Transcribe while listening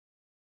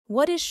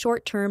What is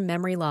short-term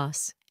memory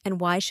loss, and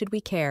why should we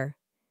care?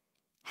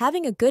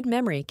 Having a good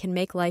memory can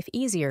make life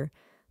easier,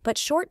 but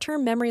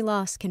short-term memory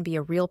loss can be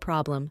a real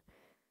problem.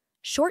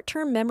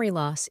 Short-term memory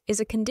loss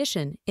is a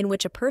condition in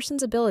which a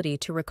person's ability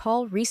to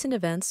recall recent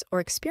events or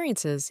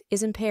experiences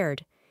is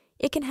impaired.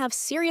 It can have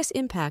serious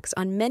impacts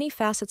on many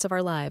facets of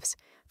our lives,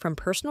 from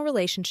personal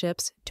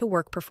relationships to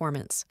work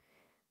performance.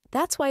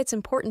 That's why it's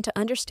important to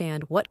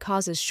understand what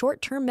causes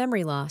short-term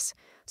memory loss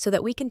so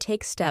that we can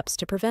take steps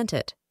to prevent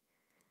it.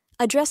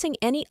 Addressing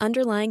any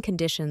underlying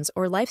conditions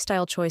or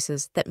lifestyle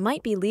choices that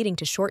might be leading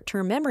to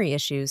short-term memory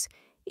issues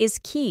is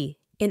key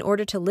in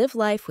order to live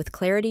life with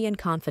clarity and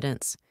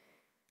confidence.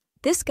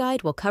 This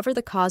guide will cover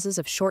the causes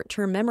of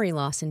short-term memory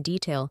loss in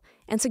detail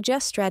and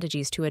suggest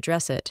strategies to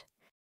address it.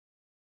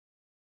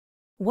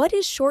 What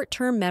is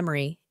short-term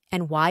memory,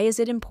 and why is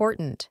it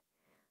important?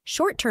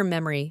 Short-term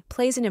memory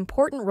plays an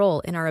important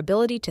role in our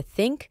ability to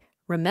think,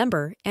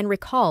 remember, and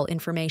recall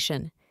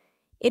information.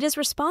 It is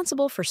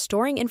responsible for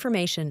storing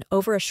information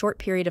over a short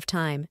period of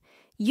time,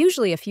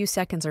 usually a few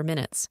seconds or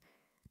minutes.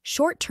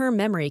 Short-term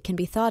memory can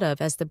be thought of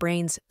as the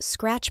brain's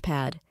scratch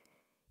pad.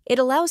 It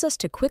allows us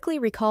to quickly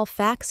recall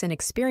facts and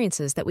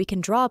experiences that we can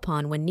draw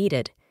upon when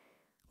needed.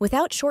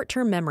 Without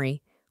short-term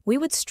memory, we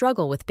would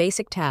struggle with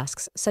basic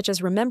tasks such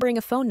as remembering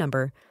a phone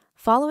number,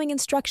 following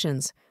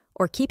instructions,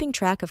 or keeping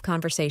track of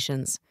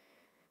conversations.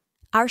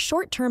 Our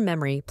short-term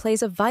memory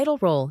plays a vital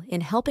role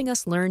in helping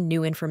us learn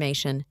new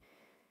information.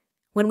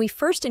 When we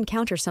first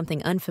encounter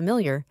something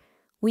unfamiliar,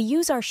 we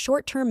use our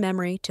short-term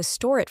memory to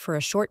store it for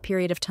a short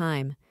period of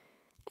time.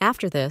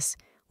 After this,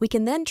 we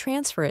can then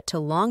transfer it to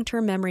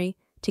long-term memory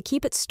to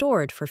keep it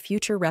stored for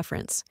future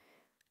reference.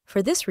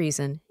 For this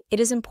reason,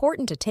 it is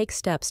important to take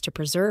steps to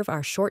preserve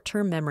our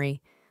short-term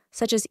memory,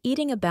 such as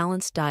eating a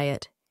balanced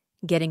diet,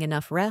 getting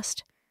enough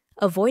rest,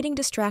 avoiding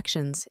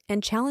distractions,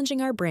 and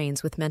challenging our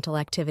brains with mental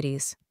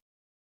activities.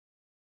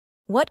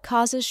 What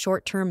causes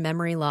short-term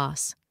memory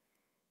loss?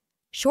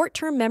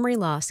 Short-term memory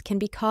loss can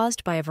be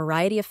caused by a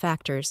variety of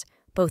factors,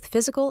 both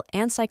physical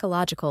and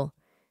psychological.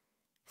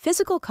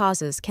 Physical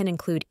causes can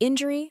include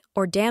injury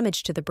or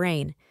damage to the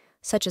brain,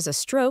 such as a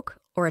stroke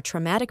or a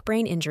traumatic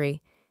brain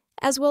injury,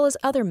 as well as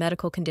other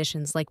medical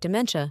conditions like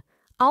dementia,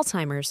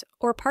 Alzheimer's,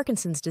 or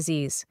Parkinson's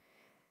disease.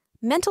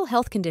 Mental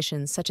health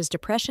conditions such as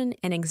depression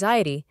and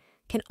anxiety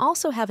can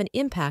also have an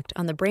impact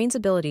on the brain's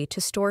ability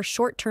to store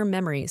short-term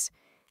memories,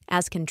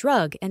 as can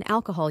drug and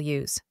alcohol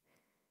use.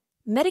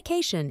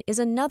 Medication is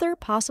another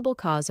possible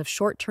cause of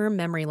short-term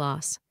memory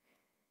loss.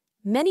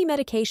 Many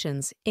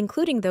medications,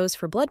 including those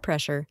for blood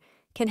pressure,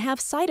 can have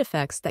side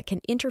effects that can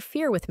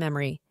interfere with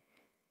memory.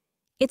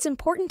 It's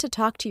important to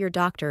talk to your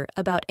doctor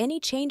about any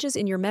changes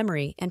in your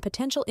memory and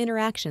potential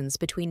interactions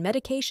between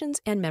medications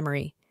and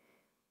memory.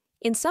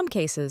 In some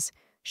cases,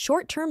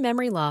 short-term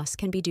memory loss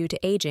can be due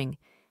to aging,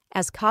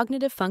 as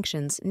cognitive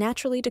functions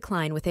naturally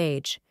decline with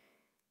age.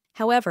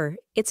 However,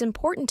 it's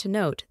important to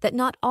note that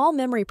not all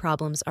memory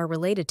problems are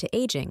related to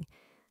aging.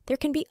 There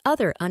can be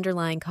other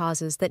underlying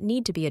causes that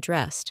need to be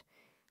addressed.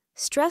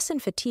 Stress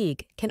and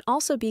fatigue can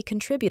also be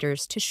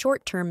contributors to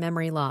short-term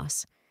memory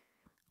loss.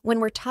 When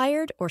we're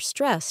tired or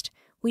stressed,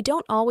 we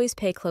don't always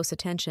pay close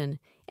attention,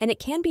 and it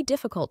can be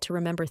difficult to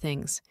remember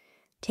things.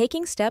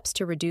 Taking steps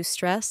to reduce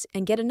stress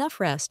and get enough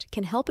rest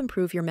can help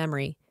improve your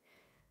memory.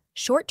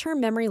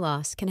 Short-term memory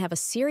loss can have a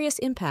serious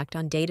impact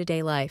on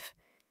day-to-day life.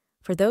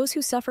 For those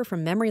who suffer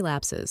from memory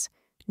lapses,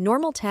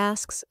 normal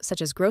tasks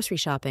such as grocery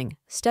shopping,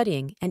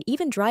 studying, and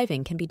even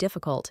driving can be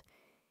difficult.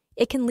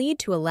 It can lead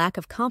to a lack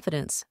of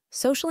confidence,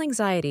 social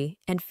anxiety,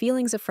 and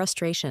feelings of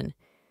frustration.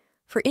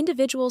 For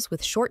individuals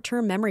with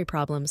short-term memory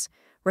problems,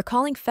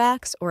 recalling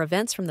facts or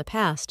events from the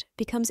past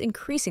becomes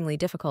increasingly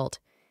difficult.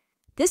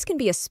 This can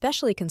be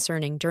especially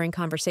concerning during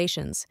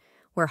conversations,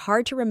 where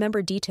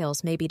hard-to-remember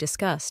details may be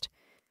discussed.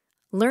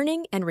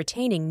 Learning and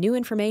retaining new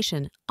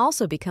information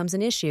also becomes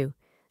an issue,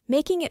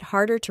 making it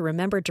harder to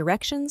remember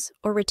directions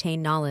or retain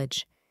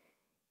knowledge.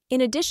 In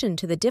addition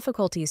to the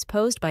difficulties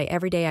posed by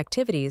everyday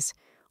activities,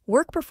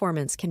 work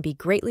performance can be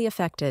greatly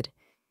affected.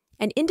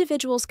 An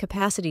individual's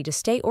capacity to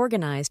stay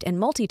organized and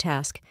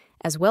multitask,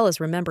 as well as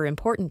remember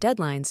important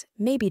deadlines,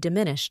 may be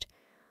diminished.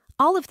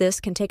 All of this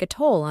can take a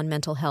toll on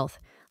mental health,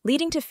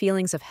 leading to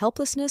feelings of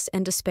helplessness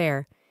and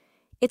despair.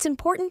 It's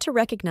important to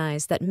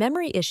recognize that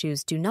memory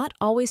issues do not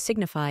always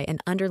signify an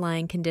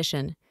underlying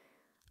condition.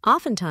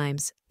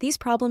 Oftentimes, these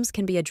problems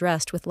can be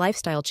addressed with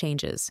lifestyle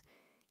changes.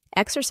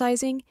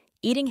 Exercising,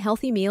 eating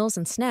healthy meals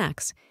and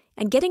snacks,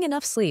 and getting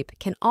enough sleep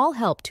can all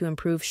help to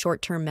improve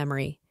short-term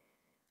memory.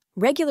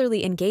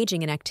 Regularly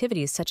engaging in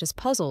activities such as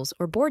puzzles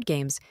or board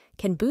games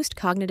can boost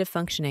cognitive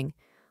functioning,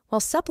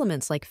 while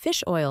supplements like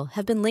fish oil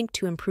have been linked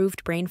to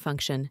improved brain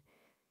function.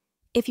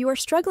 If you are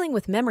struggling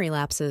with memory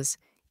lapses,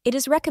 it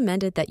is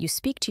recommended that you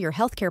speak to your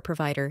healthcare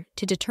provider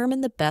to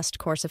determine the best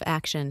course of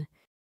action.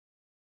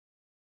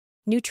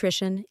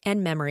 Nutrition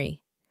and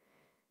memory.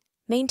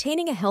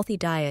 Maintaining a healthy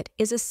diet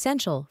is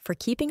essential for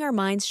keeping our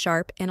minds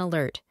sharp and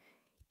alert.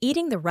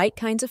 Eating the right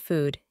kinds of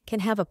food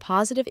can have a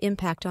positive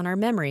impact on our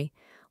memory,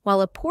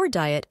 while a poor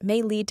diet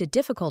may lead to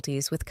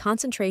difficulties with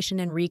concentration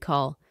and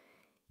recall.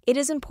 It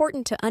is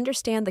important to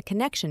understand the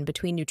connection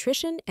between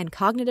nutrition and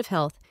cognitive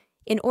health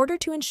in order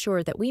to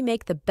ensure that we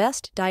make the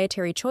best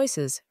dietary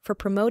choices for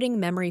promoting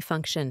memory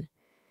function.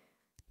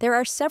 There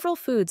are several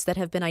foods that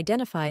have been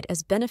identified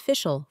as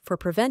beneficial for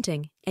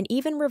preventing and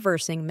even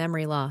reversing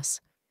memory loss.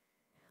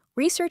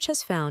 Research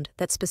has found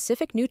that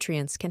specific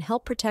nutrients can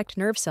help protect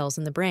nerve cells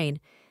in the brain,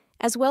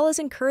 as well as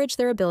encourage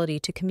their ability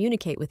to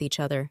communicate with each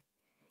other.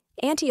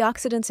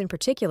 Antioxidants in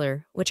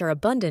particular, which are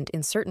abundant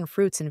in certain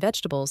fruits and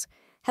vegetables,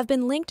 have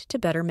been linked to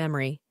better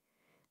memory.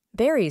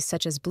 Berries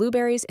such as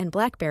blueberries and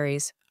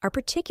blackberries are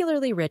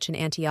particularly rich in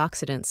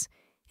antioxidants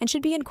and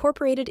should be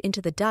incorporated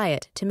into the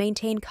diet to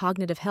maintain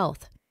cognitive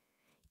health.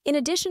 In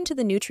addition to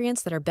the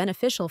nutrients that are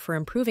beneficial for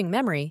improving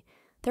memory,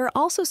 there are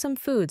also some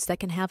foods that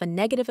can have a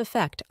negative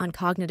effect on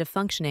cognitive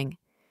functioning.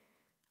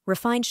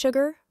 Refined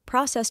sugar,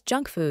 processed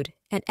junk food,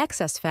 and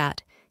excess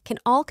fat can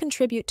all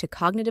contribute to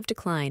cognitive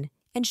decline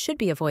and should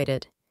be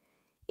avoided.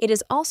 It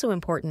is also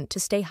important to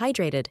stay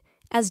hydrated,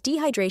 as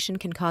dehydration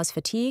can cause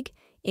fatigue,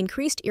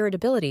 increased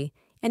irritability,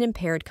 and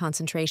impaired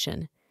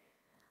concentration.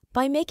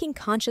 By making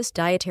conscious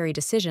dietary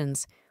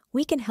decisions,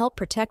 we can help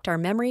protect our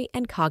memory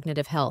and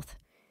cognitive health.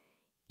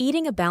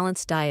 Eating a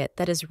balanced diet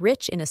that is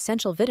rich in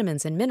essential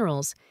vitamins and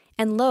minerals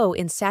and low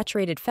in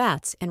saturated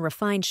fats and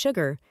refined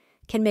sugar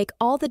can make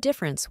all the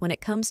difference when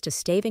it comes to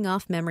staving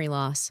off memory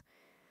loss.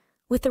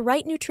 With the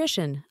right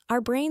nutrition, our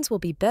brains will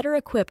be better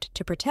equipped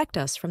to protect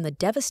us from the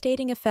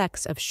devastating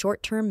effects of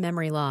short-term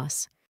memory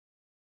loss.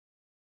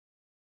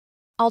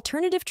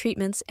 Alternative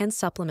treatments and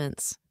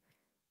supplements.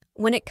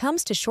 When it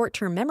comes to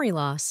short-term memory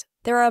loss,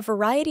 there are a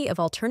variety of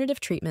alternative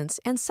treatments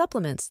and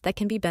supplements that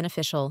can be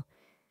beneficial.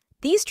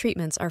 These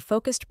treatments are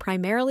focused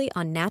primarily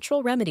on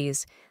natural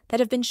remedies that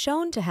have been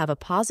shown to have a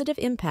positive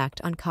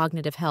impact on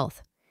cognitive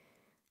health.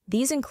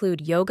 These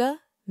include yoga,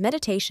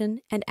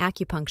 meditation, and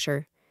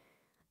acupuncture.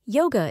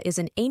 Yoga is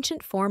an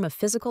ancient form of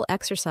physical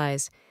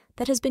exercise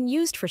that has been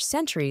used for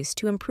centuries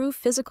to improve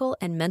physical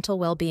and mental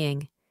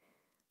well-being.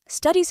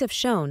 Studies have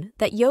shown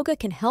that yoga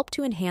can help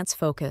to enhance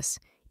focus,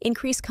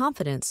 increase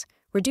confidence,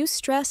 reduce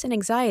stress and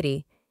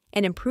anxiety,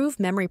 and improve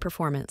memory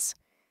performance.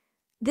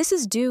 This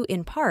is due,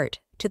 in part,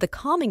 to the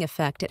calming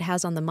effect it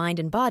has on the mind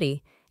and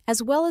body,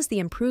 as well as the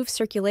improved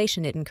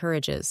circulation it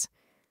encourages.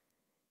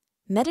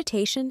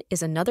 Meditation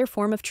is another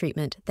form of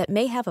treatment that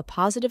may have a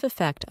positive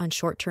effect on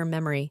short-term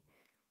memory.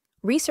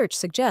 Research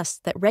suggests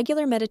that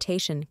regular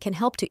meditation can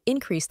help to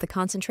increase the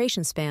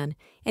concentration span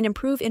and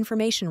improve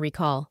information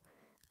recall.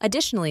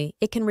 Additionally,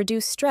 it can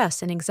reduce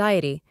stress and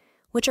anxiety,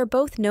 which are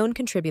both known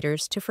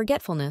contributors to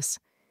forgetfulness.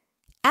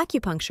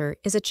 Acupuncture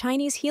is a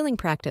Chinese healing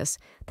practice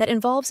that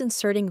involves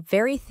inserting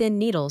very thin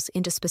needles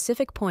into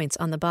specific points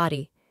on the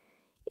body.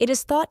 It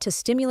is thought to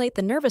stimulate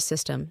the nervous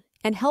system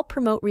and help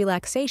promote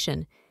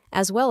relaxation,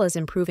 as well as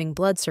improving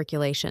blood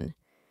circulation.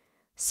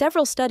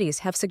 Several studies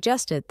have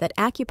suggested that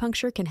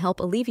acupuncture can help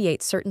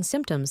alleviate certain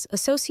symptoms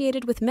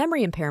associated with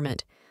memory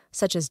impairment,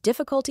 such as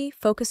difficulty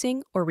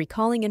focusing or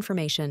recalling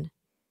information.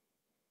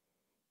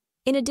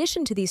 In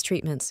addition to these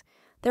treatments,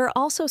 there are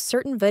also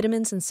certain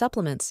vitamins and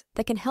supplements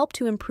that can help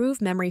to improve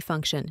memory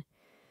function.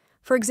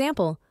 For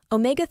example,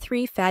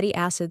 omega-3 fatty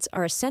acids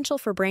are essential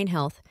for brain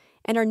health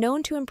and are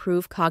known to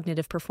improve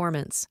cognitive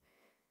performance.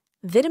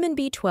 Vitamin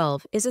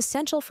B12 is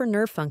essential for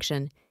nerve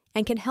function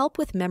and can help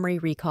with memory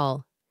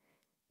recall.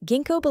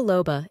 Ginkgo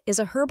biloba is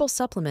a herbal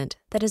supplement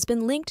that has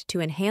been linked to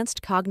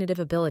enhanced cognitive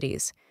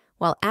abilities,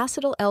 while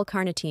acetyl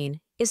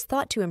L-carnitine is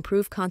thought to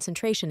improve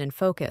concentration and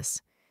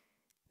focus.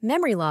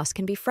 Memory loss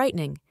can be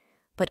frightening,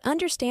 but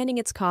understanding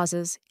its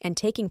causes and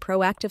taking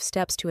proactive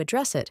steps to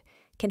address it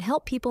can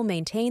help people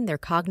maintain their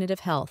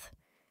cognitive health.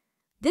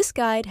 This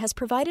guide has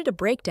provided a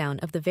breakdown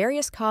of the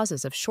various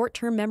causes of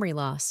short-term memory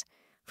loss,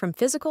 from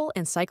physical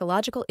and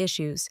psychological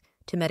issues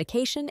to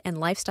medication and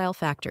lifestyle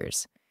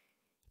factors.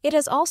 It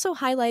has also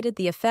highlighted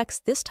the effects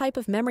this type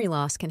of memory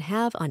loss can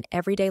have on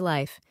everyday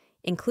life,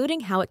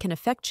 including how it can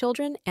affect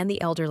children and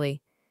the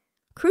elderly.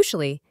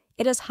 Crucially,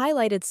 it has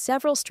highlighted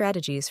several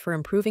strategies for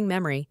improving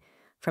memory,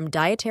 from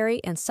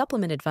dietary and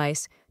supplement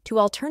advice to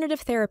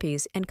alternative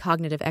therapies and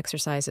cognitive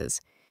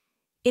exercises.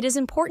 It is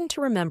important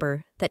to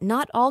remember that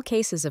not all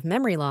cases of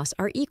memory loss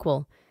are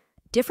equal.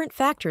 Different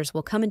factors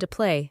will come into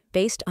play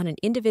based on an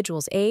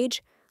individual's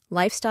age,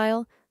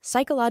 lifestyle,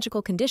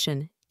 psychological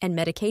condition, and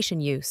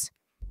medication use.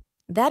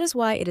 That is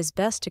why it is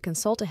best to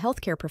consult a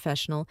healthcare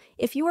professional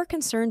if you are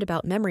concerned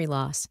about memory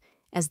loss,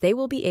 as they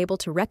will be able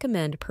to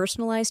recommend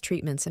personalized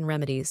treatments and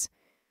remedies.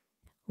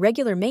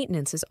 Regular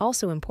maintenance is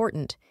also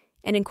important,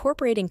 and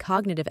incorporating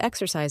cognitive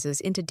exercises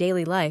into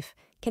daily life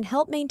can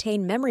help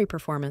maintain memory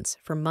performance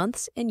for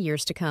months and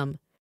years to come.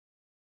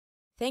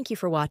 Thank you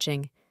for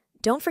watching.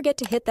 Don't forget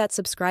to hit that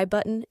subscribe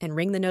button and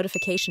ring the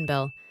notification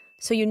bell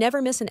so you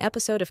never miss an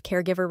episode of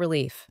Caregiver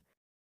Relief.